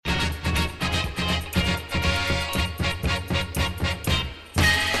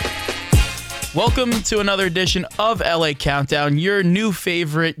Welcome to another edition of LA Countdown, your new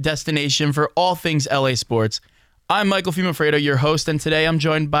favorite destination for all things LA sports. I'm Michael Fumafredo, your host, and today I'm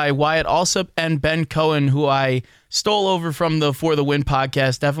joined by Wyatt Alsop and Ben Cohen, who I stole over from the For the Win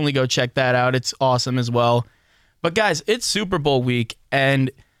podcast. Definitely go check that out. It's awesome as well. But guys, it's Super Bowl week, and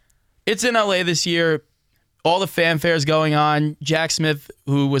it's in LA this year. All the fanfares going on. Jack Smith,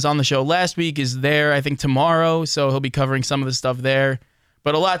 who was on the show last week, is there, I think, tomorrow, so he'll be covering some of the stuff there.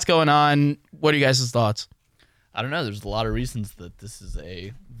 But a lot's going on. What are you guys' thoughts? I don't know. There's a lot of reasons that this is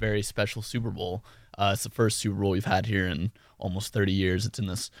a very special Super Bowl. It's the first Super Bowl we've had here in almost 30 years. It's in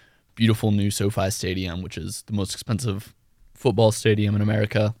this beautiful new SoFi Stadium, which is the most expensive football stadium in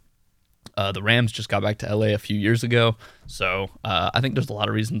America. The Rams just got back to LA a few years ago. So I think there's a lot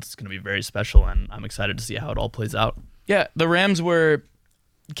of reasons it's going to be very special, and I'm excited to see how it all plays out. Yeah, the Rams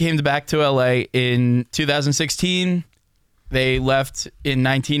came back to LA in 2016. They left in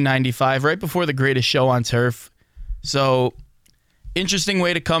 1995, right before the greatest show on turf. So, interesting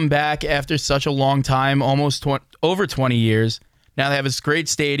way to come back after such a long time, almost over 20 years. Now they have this great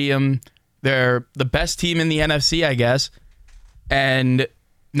stadium. They're the best team in the NFC, I guess. And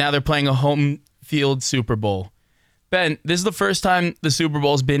now they're playing a home field Super Bowl. Ben, this is the first time the Super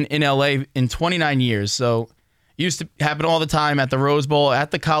Bowl's been in LA in 29 years. So, it used to happen all the time at the Rose Bowl,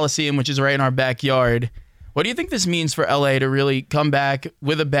 at the Coliseum, which is right in our backyard. What do you think this means for LA to really come back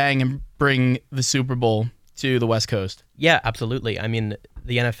with a bang and bring the Super Bowl to the West Coast? Yeah, absolutely. I mean,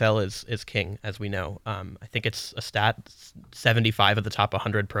 the NFL is king, as we know. I think it's a stat, 75 of the top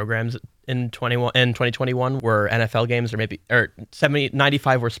 100 programs in 2021 were NFL games, or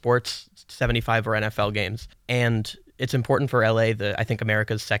 95 were sports, 75 were NFL games. And it's important for LA, I think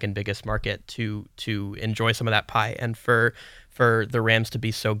America's second biggest market, to enjoy some of that pie, and for the Rams to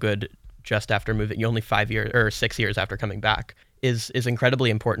be so good just after moving, only 6 years after coming back, is incredibly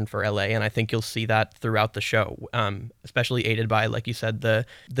important for LA, and I think you'll see that throughout the show, especially aided by, like you said, the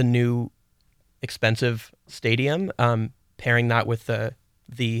new expensive stadium. Pairing that with the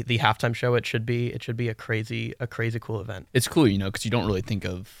halftime show, it should be a crazy cool event. It's cool, because you don't really think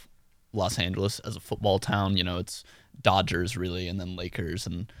of Los Angeles as a football town. It's Dodgers really, and then Lakers,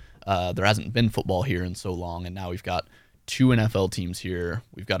 and there hasn't been football here in so long, and now we've got two NFL teams here.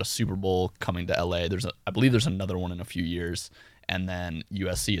 We've got a Super Bowl coming to LA. I believe there's another one in a few years. And then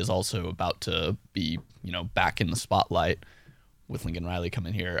USC is also about to be, back in the spotlight with Lincoln Riley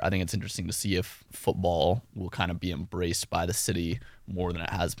coming here. I think it's interesting to see if football will kind of be embraced by the city more than it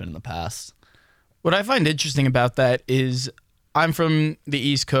has been in the past. What I find interesting about that is I'm from the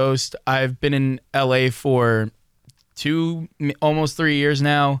East Coast. I've been in LA for almost 3 years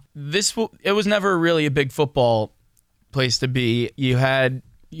now. It was never really a big football place to be. You had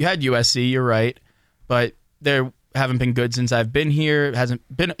USC, you're right, but there haven't been good since I've been here.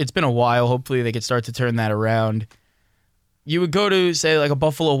 It's been a while. Hopefully they could start to turn that around. You would go to, say, like a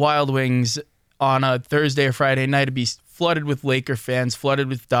Buffalo Wild Wings on a Thursday or Friday night, it'd be flooded with Laker fans, flooded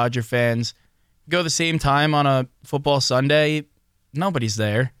with Dodger fans. You go the same time on a football Sunday, nobody's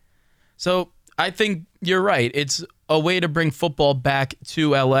there. So I think you're right. It's a way to bring football back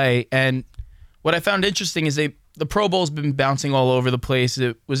to LA, and what I found interesting is the Pro Bowl's been bouncing all over the place.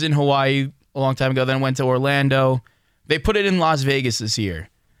 It was in Hawaii a long time ago, then went to Orlando. They put it in Las Vegas this year,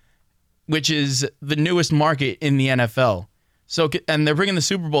 which is the newest market in the NFL. So, and they're bringing the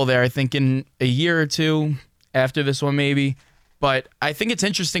Super Bowl there, I think, in a year or two after this one maybe. But I think it's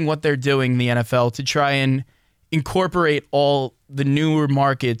interesting what they're doing, the NFL, to try and incorporate all the newer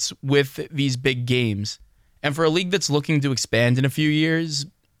markets with these big games. And for a league that's looking to expand in a few years,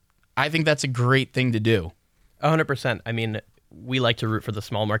 I think that's a great thing to do. 100%. I mean, we like to root for the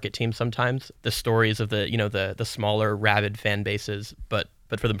small market teams sometimes. The stories of the smaller, rabid fan bases, but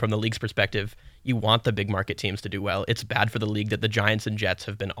from the league's perspective, you want the big market teams to do well. It's bad for the league that the Giants and Jets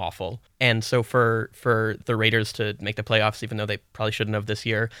have been awful. And so for the Raiders to make the playoffs, even though they probably shouldn't have this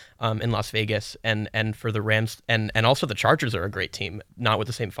year, in Las Vegas, and for the Rams, and also the Chargers are a great team, not with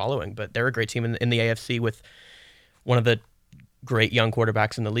the same following, but they're a great team in the AFC with one of the great young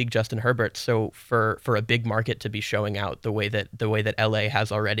quarterbacks in the league, Justin Herbert. So for a big market to be showing out the way that LA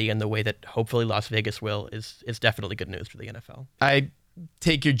has already, and the way that hopefully Las Vegas will, is definitely good news for the NFL. I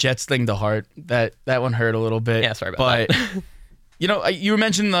take your Jets thing to heart. That one hurt a little bit. Yeah, sorry about that. You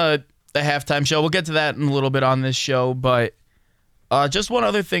mentioned the halftime show. We'll get to that in a little bit on this show, but just one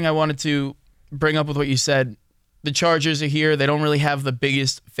other thing I wanted to bring up with what you said. The Chargers are here. They don't really have the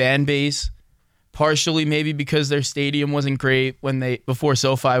biggest fan base. Partially maybe because their stadium wasn't great before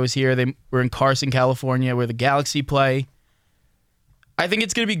SoFi was here. They were in Carson, California, where the Galaxy play. I think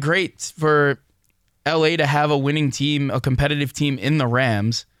it's going to be great for LA to have a winning team, a competitive team in the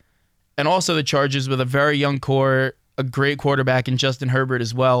Rams. and also the Chargers with a very young core, a great quarterback in Justin Herbert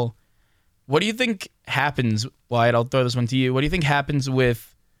as well. What do you think happens, Wyatt? I'll throw this one to you. What do you think happens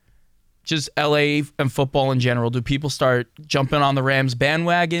with just LA and football in general? Do people start jumping on the Rams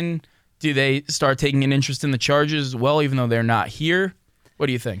bandwagon? Do they start taking an interest in the Chargers as well, even though they're not here? What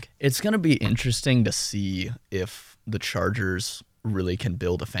do you think? It's going to be interesting to see if the Chargers really can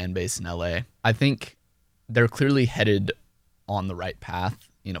build a fan base in LA. I think they're clearly headed on the right path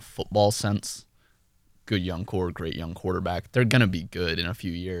in a football sense. Good young core, great young quarterback. They're going to be good in a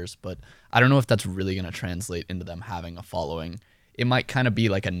few years, but I don't know if that's really going to translate into them having a following. It might kind of be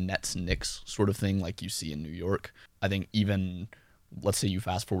like a Nets-Knicks sort of thing like you see in New York. I think even, let's say you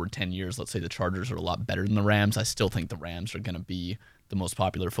fast forward 10 years, let's say the Chargers are a lot better than the Rams. I still think the Rams are going to be the most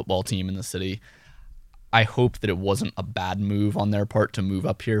popular football team in the city. I hope that it wasn't a bad move on their part to move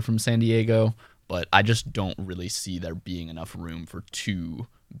up here from San Diego, but I just don't really see there being enough room for two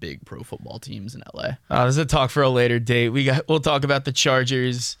big pro football teams in LA. This is a talk for a later date. We'll talk about the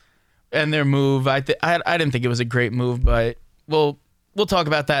Chargers and their move. I didn't think it was a great move, but we'll talk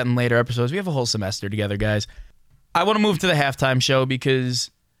about that in later episodes. We have a whole semester together, guys. I want to move to the halftime show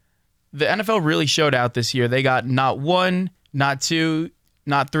because the NFL really showed out this year. They got not one, not two,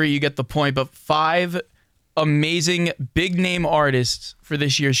 not three, you get the point, but 5 amazing big name artists for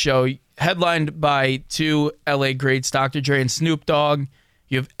this year's show, headlined by 2 LA greats, Dr. Dre and Snoop Dogg.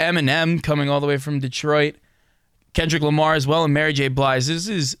 You have Eminem coming all the way from Detroit, Kendrick Lamar as well, and Mary J. Blige. This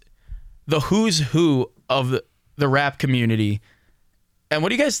is the who's who of the rap community. And what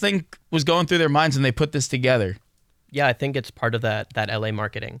do you guys think was going through their minds when they put this together? Yeah, I think it's part of that LA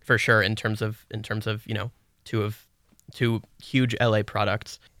marketing for sure. In terms of two huge LA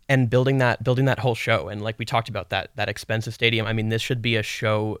products and building that whole show. And like we talked about that expensive stadium. I mean, this should be a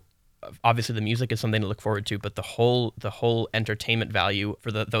show. Obviously, the music is something to look forward to, but the whole entertainment value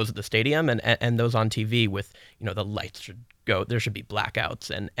for those at the stadium and those on TV with the lights should go. There should be blackouts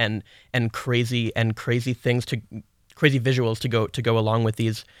and crazy things crazy visuals to go along with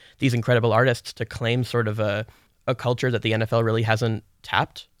these incredible artists to claim sort of a culture that the NFL really hasn't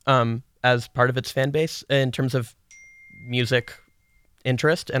tapped as part of its fan base in terms of music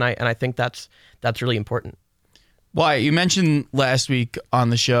interest, and I think that's really important. Wyatt, you mentioned last week on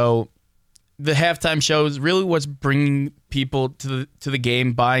the show, the halftime show is really what's bringing people to the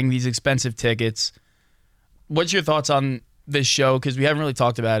game, buying these expensive tickets. What's your thoughts on this show? Because we haven't really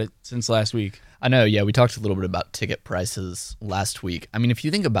talked about it since last week. I know, yeah, we talked a little bit about ticket prices last week. I mean, if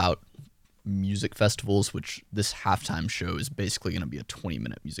you think about music festivals, which this halftime show is basically going to be a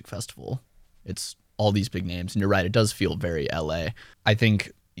 20-minute music festival. It's all these big names, and you're right, it does feel very LA. I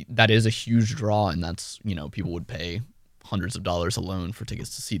think that is a huge draw, and that's, people would pay hundreds of dollars alone for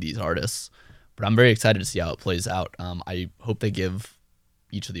tickets to see these artists. But I'm very excited to see how it plays out. I hope they give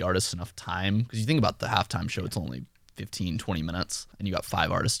each of the artists enough time, because you think about the halftime show, it's only 15, 20 minutes, and you got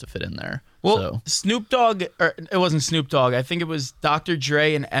 5 artists to fit in there. Well, Snoop Dogg, or it wasn't Snoop Dogg, I think it was Dr.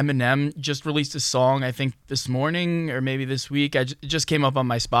 Dre and Eminem just released a song, I think this morning or maybe this week. It just came up on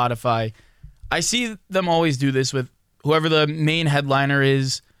my Spotify. I see them always do this with whoever the main headliner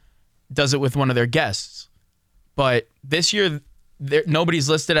is, does it with one of their guests. But this year, nobody's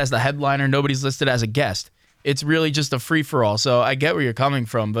listed as the headliner, nobody's listed as a guest. It's really just a free-for-all. So I get where you're coming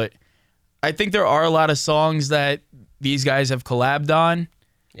from, but I think there are a lot of songs that these guys have collabed on.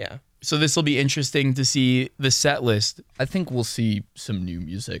 Yeah. So this will be interesting to see the set list. I think we'll see some new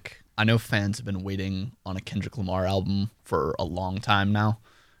music. I know fans have been waiting on a Kendrick Lamar album for a long time now,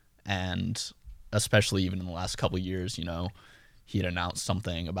 and especially even in the last couple of years, he had announced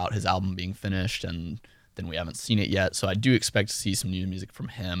something about his album being finished, and then we haven't seen it yet. So I do expect to see some new music from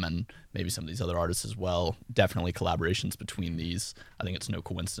him and maybe some of these other artists as well. Definitely collaborations between these. I think it's no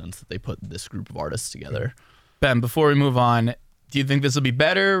coincidence that they put this group of artists together. Ben, before we move on, do you think this will be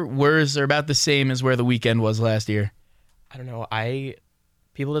better, worse, or about the same as where The Weeknd was last year? I don't know.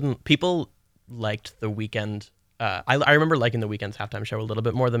 People liked The Weeknd. I remember liking The Weeknd's halftime show a little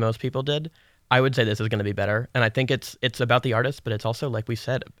bit more than most people did. I would say this is going to be better, and I think it's about the artist, but it's also, like we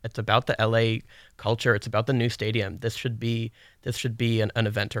said, it's about the LA culture. It's about the new stadium. This should be an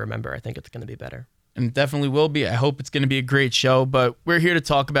event to remember. I think it's going to be better, and it definitely will be. I hope it's going to be a great show. But we're here to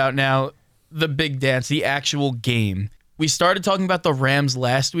talk about now the big dance, the actual game. We started talking about the Rams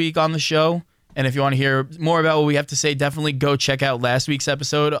last week on the show, and if you want to hear more about what we have to say, definitely go check out last week's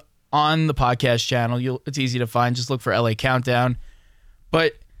episode on the podcast channel. It's easy to find. Just look for LA Countdown.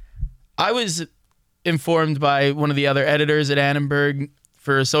 But I was informed by one of the other editors at Annenberg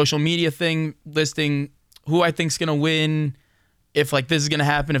for a social media thing listing who I think is going to win, if this is going to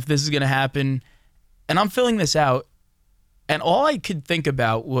happen, if this is going to happen. And I'm filling this out. And all I could think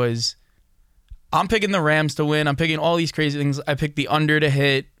about was I'm picking the Rams to win. I'm picking all these crazy things. I picked the under to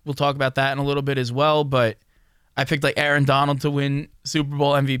hit. We'll talk about that in a little bit as well. But I picked like Aaron Donald to win Super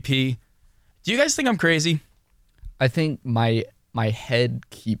Bowl MVP. Do you guys think I'm crazy? I think my head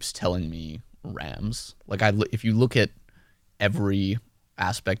keeps telling me Rams. Like if you look at every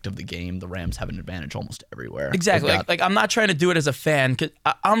aspect of the game, the Rams have an advantage almost everywhere. Exactly. Like I'm not trying to do it as a fan because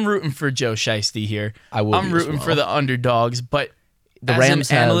I'm rooting for Joe Shiesty here. I'm rooting for the underdogs, but the as Rams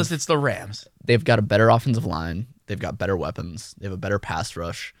an analyst, it's the Rams. They've got a better offensive line. They've got better weapons. They have a better pass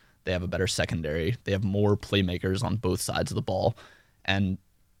rush. They have a better secondary. They have more playmakers on both sides of the ball. And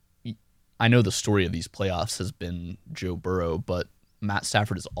I know the story of these playoffs has been Joe Burrow, but Matt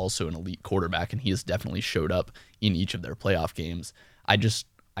Stafford is also an elite quarterback, and he has definitely showed up in each of their playoff games. I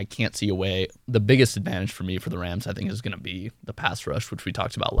can't see a way. The biggest advantage for me for the Rams, I think, is going to be the pass rush, which we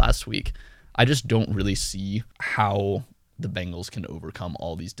talked about last week. I just don't really see how the Bengals can overcome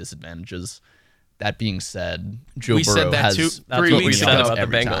all these disadvantages. That being said, Joe Burrow has 3 weeks ago about the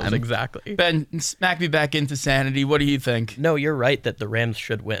Bengals. Exactly. Ben, smack me back into sanity. What do you think? No, you're right that the Rams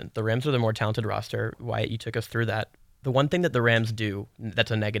should win. The Rams are the more talented roster. Wyatt, you took us through that. The one thing that the Rams do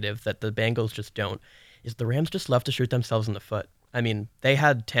that's a negative that the Bengals just don't is the Rams just love to shoot themselves in the foot. I mean, they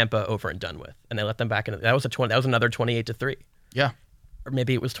had Tampa over and done with, and they let them back in. That was another 28-3. Yeah. Or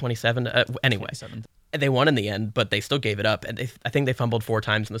maybe it was 27. Anyway, 27. They won in the end, but they still gave it up, and I think they fumbled 4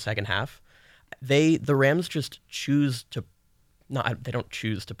 times in the second half. The Rams just choose to, they don't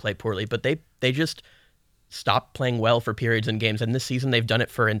choose to play poorly, but they just stop playing well for periods in games. And this season they've done it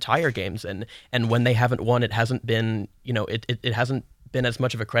for entire games, and when they haven't won, it hasn't been, it hasn't been as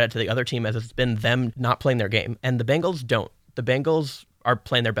much of a credit to the other team as it's been them not playing their game. And the Bengals don't. The Bengals are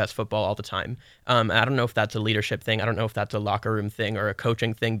playing their best football all the time. I don't know if that's a leadership thing. I don't know if that's a locker room thing or a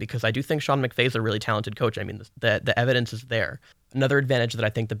coaching thing, because I do think Sean McVay's a really talented coach. I mean, the evidence is there. Another advantage that I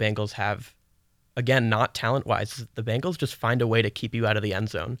think the Bengals have, again, not talent-wise, is the Bengals just find a way to keep you out of the end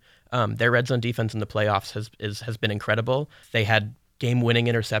zone. Their red zone defense in the playoffs has been incredible. They had game-winning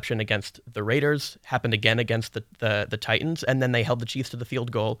interception against the Raiders, happened again against the Titans, and then they held the Chiefs to the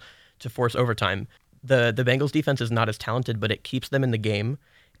field goal to force overtime. The Bengals defense is not as talented, but it keeps them in the game,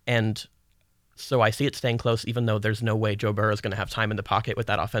 and so I see it staying close, even though there's no way Joe Burrow is going to have time in the pocket with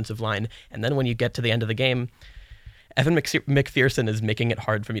that offensive line. And then when you get to the end of the game, Evan McPherson is making it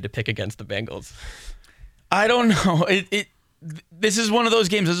hard for me to pick against the Bengals. I don't know. This is one of those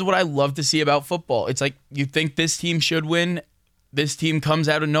games. This is what I love to see about football. It's like you think this team should win. This team comes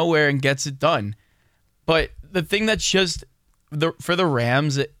out of nowhere and gets it done. But the thing that's just for the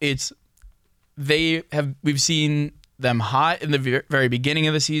Rams, we've seen them hot in the very beginning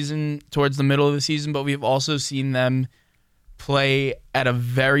of the season, towards the middle of the season, but we've also seen them play at a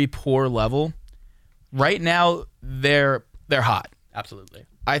very poor level. Right now, they're hot. Absolutely.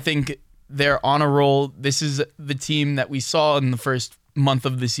 I think they're on a roll. This is the team that we saw in the first month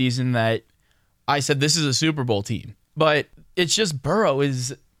of the season that I said this is a Super Bowl team. But it's just Burrow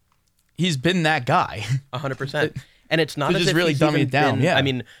he's been that guy. 100%. And it's not as if really he's dumbing even it down. been, Yeah. I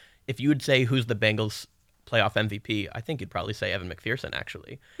mean, if you would say who's the Bengals playoff MVP, I think you'd probably say Evan McPherson,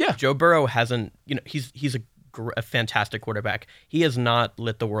 actually. Yeah. Joe Burrow hasn't, he's a fantastic quarterback. He has not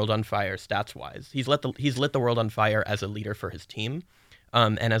lit the world on fire stats-wise. He's lit the world on fire as a leader for his team,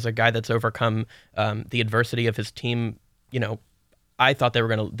 and as a guy that's overcome the adversity of his team. I thought they were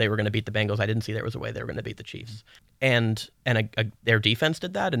gonna beat the Bengals. I didn't see there was a way they were gonna beat the Chiefs. And their defense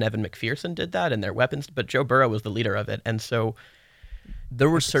did that, and Evan McPherson did that, and their weapons. But Joe Burrow was the leader of it, and so there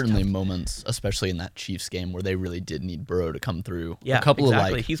were certainly moments, especially in that Chiefs game, where they really did need Burrow to come through. Yeah, a couple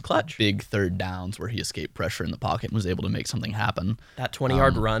exactly. of He's clutch. Big third downs where he escaped pressure in the pocket and was able to make something happen. That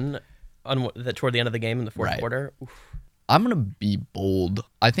 20-yard run toward the end of the game in the fourth quarter. Oof. I'm gonna be bold.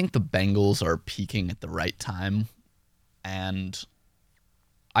 I think the Bengals are peaking at the right time, and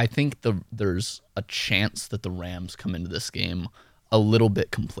I think there's a chance that the Rams come into this game a little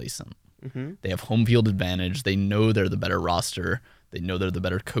bit complacent. Mm-hmm. They have home field advantage. They know they're the better roster. They know they're the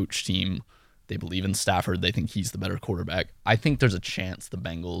better coach team. They believe in Stafford. They think he's the better quarterback. I think there's a chance the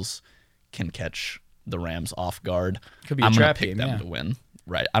Bengals can catch the Rams off guard. Could be a I'm trap gonna pick game, them yeah. to win.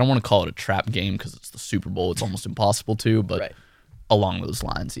 Right. I don't want to call it a trap game because it's the Super Bowl. It's almost impossible to, but along those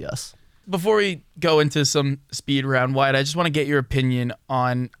lines, yes. Before we go into some speed round, Wyatt, I just want to get your opinion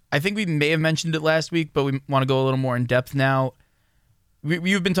on, I think we may have mentioned it last week, but we want to go a little more in depth now.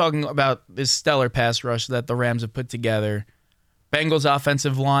 You've been talking about this stellar pass rush that the Rams have put together. Bengals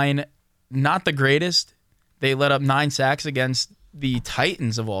offensive line, not the greatest. They let up 9 sacks against the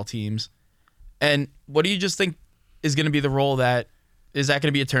Titans of all teams. And what do you just think is going to be the role is that going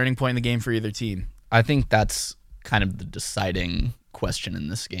to be a turning point in the game for either team? I think that's kind of the deciding question in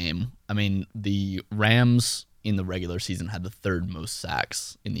this game. I mean, the Rams in the regular season had the third most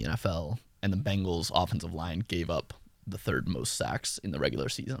sacks in the NFL, and the Bengals offensive line gave up the third most sacks in the regular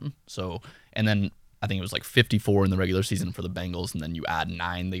season. So, and then I think it was like 54 in the regular season for the Bengals, and then you add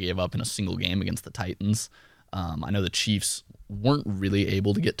 9 they gave up in a single game against the Titans. I know the Chiefs weren't really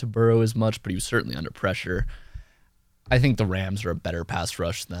able to get to Burrow as much, but he was certainly under pressure. I think the Rams are a better pass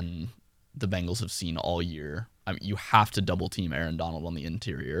rush than the Bengals have seen all year. I mean, you have to double team Aaron Donald on the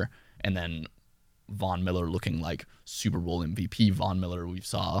interior, and then Von Miller looking like Super Bowl MVP Von Miller we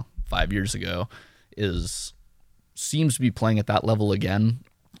saw 5 years ago seems to be playing at that level again.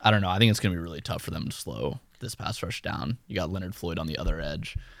 I don't know. I think it's going to be really tough for them to slow this pass rush down. You got Leonard Floyd on the other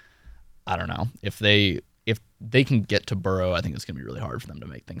edge. I don't know. If they can get to Burrow, I think it's going to be really hard for them to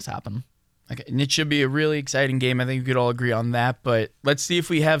make things happen. Okay, and it should be a really exciting game. I think we could all agree on that, but let's see if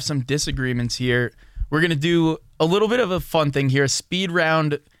we have some disagreements here. We're going to do a little bit of a fun thing here, a speed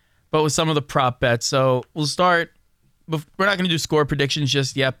round, but with some of the prop bets. So we'll start. We're not going to do score predictions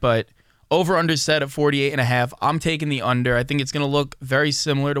just yet, but over-under set at 48.5. I'm taking the under. I think it's going to look very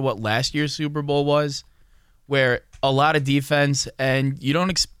similar to what last year's Super Bowl was, where a lot of defense, and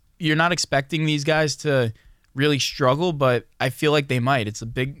you're not expecting these guys to really struggle, but I feel like they might. It's a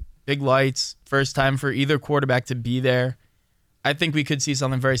big lights, first time for either quarterback to be there. I think we could see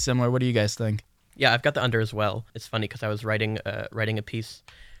something very similar. What do you guys think? Yeah, I've got the under as well. It's funny because I was writing a piece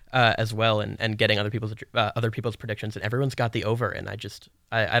as well and getting other people's predictions, and everyone's got the over, and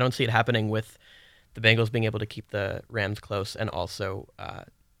I don't see it happening with the Bengals being able to keep the Rams close, and also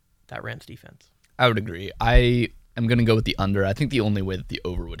that Rams defense. I would agree. I am going to go with the under. I think the only way that the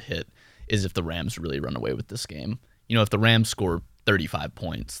over would hit is if the Rams really run away with this game. You know, if the Rams score 35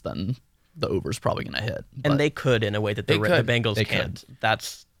 points, then the over's probably going to hit. And they could in a way that the Bengals they can't. could.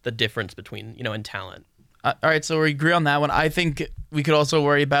 That's the difference between, in talent. All right, so we agree on that one. I think we could also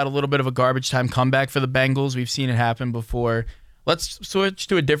worry about a little bit of a garbage time comeback for the Bengals. We've seen it happen before. Let's switch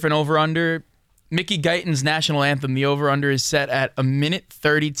to a different over-under. Mickey Guyton's national anthem, the over-under is set at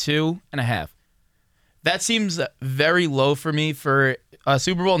 1:32.5. That seems very low for me for a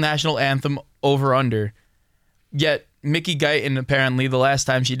Super Bowl national anthem over-under. Yet Mickey Guyton, apparently, the last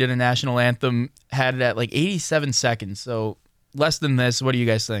time she did a national anthem, had it at like 87 seconds. So less than this. What do you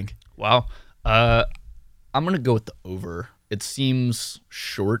guys think? Wow. I'm going to go with the over. It seems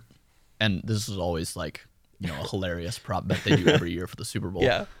short, and this is always like, a hilarious prop bet they do every year for the Super Bowl.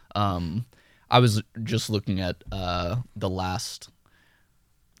 Yeah. I was just looking at the last,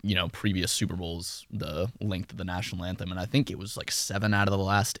 previous Super Bowls, the length of the national anthem, and I think it was like 7 out of the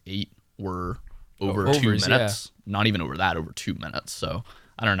last 8 were over 2 minutes. Yeah. Not even over that, over 2 minutes. So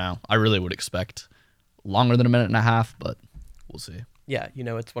I don't know. I really would expect longer than 1.5 minutes, but we'll see. Yeah,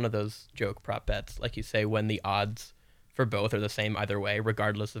 it's one of those joke prop bets, like you say, when the odds for both are the same either way,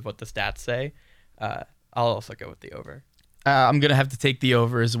 regardless of what the stats say. I'll also go with the over. I'm going to have to take the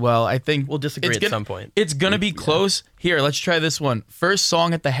over as well. I think we'll disagree at some point. It's going to be close. Here, let's try this one. First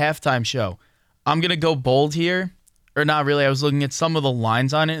song at the halftime show. I'm going to go bold here. Or not really. I was looking at some of the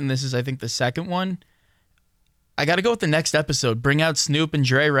lines on it, and this is, I think, the second one. I got to go with the next episode. Bring out Snoop and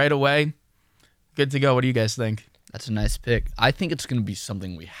Dre right away. Good to go. What do you guys think? That's a nice pick. I think it's going to be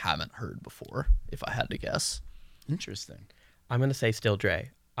something we haven't heard before, if I had to guess. Interesting. I'm going to say still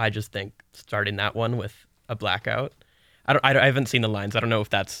Dre. I just think starting that one with a blackout. I haven't seen the lines. I don't know if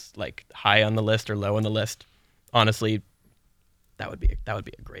that's like high on the list or low on the list. Honestly, that would be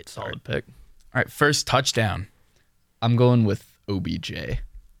a great start. Solid pick. All right, first touchdown. I'm going with OBJ.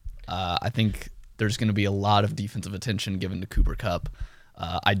 I think there's going to be a lot of defensive attention given to Cooper Kupp.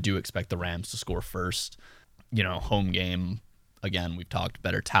 I do expect the Rams to score first. Home game, again, we've talked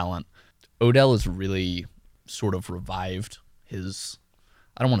better talent. Odell has really sort of revived his,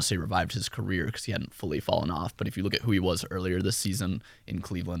 I don't want to say revived his career because he hadn't fully fallen off, but if you look at who he was earlier this season in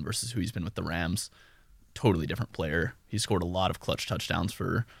Cleveland versus who he's been with the Rams, totally different player. He scored a lot of clutch touchdowns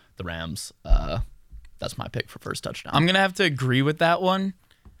for the Rams. That's my pick for first touchdown. I'm going to have to agree with that one,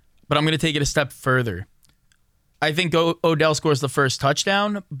 but I'm going to take it a step further. I think Odell scores the first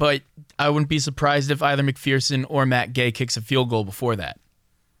touchdown, but I wouldn't be surprised if either McPherson or Matt Gay kicks a field goal before that.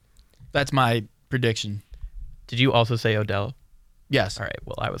 That's my prediction. Did you also say Odell? Yes. All right.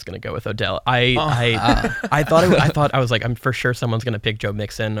 Well, I was going to go with Odell. I thought I was like, I'm for sure someone's going to pick Joe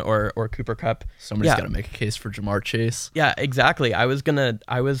Mixon or Cooper Kupp. Somebody's got to make a case for Jamar Chase. Yeah, exactly. I was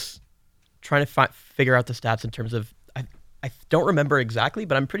trying to figure out the stats in terms of, I don't remember exactly,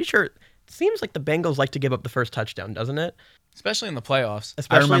 but I'm pretty sure it seems like the Bengals like to give up the first touchdown, doesn't it? Especially in the playoffs.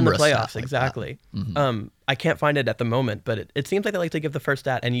 Especially in the playoffs, like exactly. Mm-hmm. I can't find it at the moment, but it seems like they like to give the first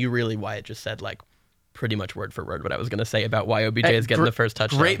stat, and you really, Wyatt, just said like pretty much word for word what I was going to say about why OBJ is getting the first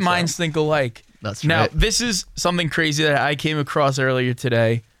touchdown. Great minds think alike. That's Now, right. this is something crazy that I came across earlier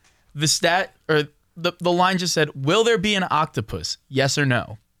today. The stat, or the line just said, will there be an octopus? Yes or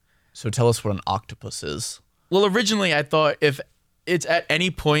no? So tell us what an octopus is. Well, originally I thought if it's at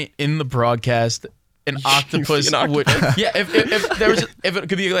any point in the broadcast, an octopus would, yeah. If there was, if it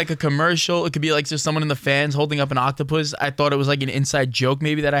could be like a commercial, it could be like just someone in the fans holding up an octopus. I thought it was like an inside joke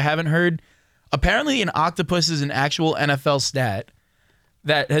maybe that I haven't heard. Apparently, an octopus is an actual NFL stat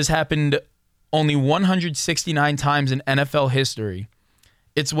that has happened only 169 times in NFL history.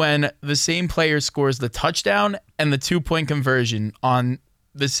 It's when the same player scores the touchdown and the 2-point conversion on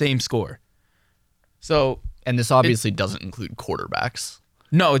the same score. So, And this obviously doesn't include quarterbacks.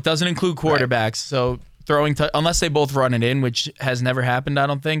 no, it doesn't include quarterbacks. Right. So throwing, unless they both run it in, which has never happened, I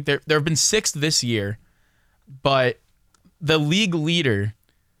don't think. There have been 6 this year, but the league leader,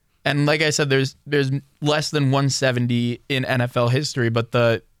 and like I said, there's less than 170 in NFL history, but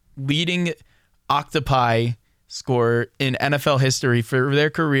the leading octopi scorer in NFL history for their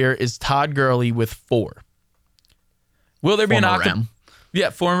career is Todd Gurley with 4. Will there be an Former octopus? Ram. Yeah,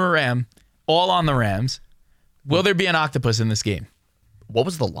 former Ram, all on the Rams. Will there be an octopus in this game? What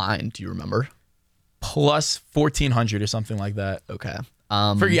was the line? Do you remember? Plus 1,400 or something like that. Okay.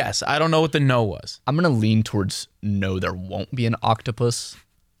 For yes, I don't know what the no was. I'm gonna lean towards no. There won't be an octopus.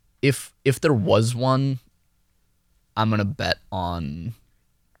 If there was one, I'm gonna bet on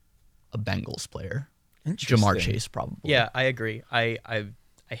a Bengals player, Jamar Chase, probably. Yeah, I agree. I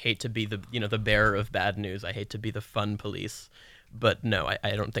hate to be the bearer of bad news. I hate to be the fun police, but no,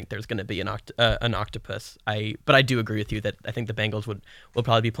 I don't think there's going to be an octopus. But I do agree with you that I think the Bengals will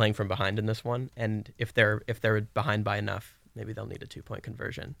probably be playing from behind in this one, and if they're behind by enough, maybe they'll need a 2-point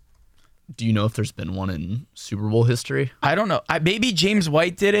conversion. Do you know if there's been one in Super Bowl history? I don't know. Maybe James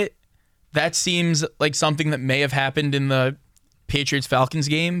White did it. That seems like something that may have happened in the Patriots-Falcons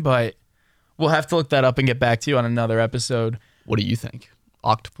game, but we'll have to look that up and get back to you on another episode. What do you think?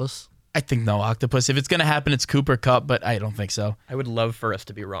 Octopus? I think no octopus. If it's going to happen, it's Cooper Kupp, but I don't think so. I would love for us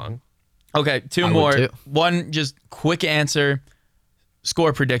to be wrong. Okay, 2 I would more. too. One just quick answer.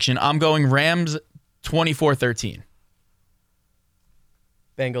 Score prediction. I'm going Rams 24-13.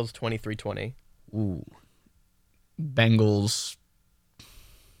 Bengals 23-20. Ooh. Bengals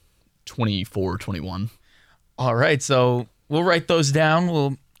 24-21. All right, so we'll write those down.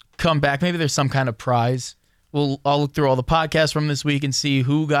 We'll come back. Maybe there's some kind of prize. I'll look through all the podcasts from this week and see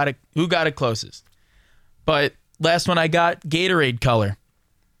who got it closest. But last one I got, Gatorade color.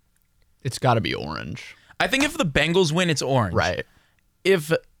 It's got to be orange. I think if the Bengals win, it's orange. Right.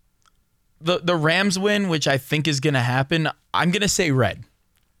 If the Rams win, which I think is going to happen, I'm going to say red.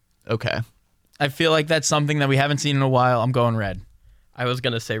 Okay. I feel like that's something that we haven't seen in a while. I'm going red. I was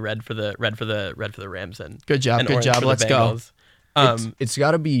gonna say red for the Rams and Good job. and Good orange job. for the Let's go. Bengals. It's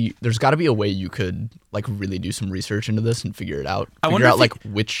got to be. There's got to be a way you could like really do some research into this and figure it out. I Figure wonder out if like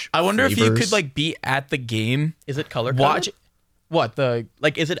which. I wonder if you flavors- could like be at the game, Is it color coded? watch what the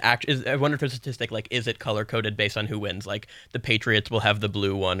Like, is it I wonder if there's a statistic, like, is it color coded based on who wins? Like, the Patriots will have the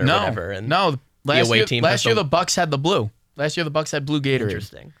blue one or no whatever. And no last away year, team last has year the- the Bucks had the blue. Last year the Bucks had blue Gatorade.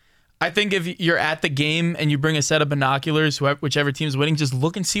 Interesting. I think if you're at the game and you bring a set of binoculars, whichever team's winning, just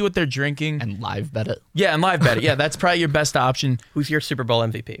look and see what they're drinking. and live bet it. Yeah, and live bet it. Yeah, that's probably your best option. Who's your Super Bowl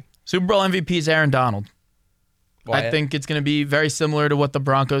MVP? Super Bowl MVP is Aaron Donald. I Wyatt? think it's going to be very similar to what the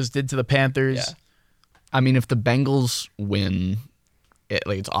Broncos did to the Panthers. Yeah. I mean, if the Bengals win,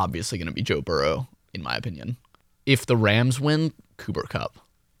 it's obviously going to be Joe Burrow, in my opinion. If the Rams win, Cooper Kupp.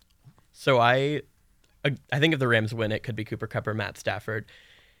 So I think if the Rams win, it could be Cooper Kupp or Matt Stafford.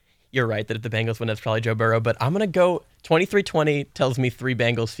 You're right that if the Bengals win, it's probably Joe Burrow. But I'm gonna go 23-20. Tells me 3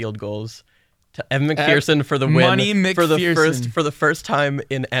 Bengals field goals. Evan McPherson for the win. Money McPherson. For the first time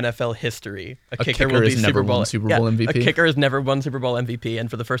in NFL history, a kicker kicker will be has never Super Bowl won Super Bowl MVP? A kicker has never won Super Bowl MVP, and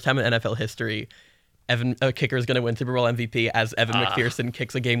for the first time in NFL history, a kicker is going to win Super Bowl MVP as Evan McPherson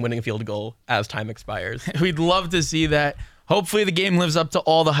kicks a game-winning field goal as time expires. We'd love to see that. Hopefully the game lives up to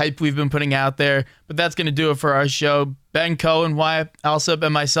all the hype we've been putting out there. But that's going to do it for our show. Ben Cohen, Wyatt Alsop,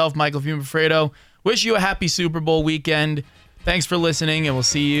 and myself, Michael Fumafredo, wish you a happy Super Bowl weekend. Thanks for listening, and we'll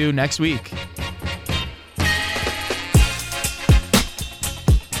see you next week.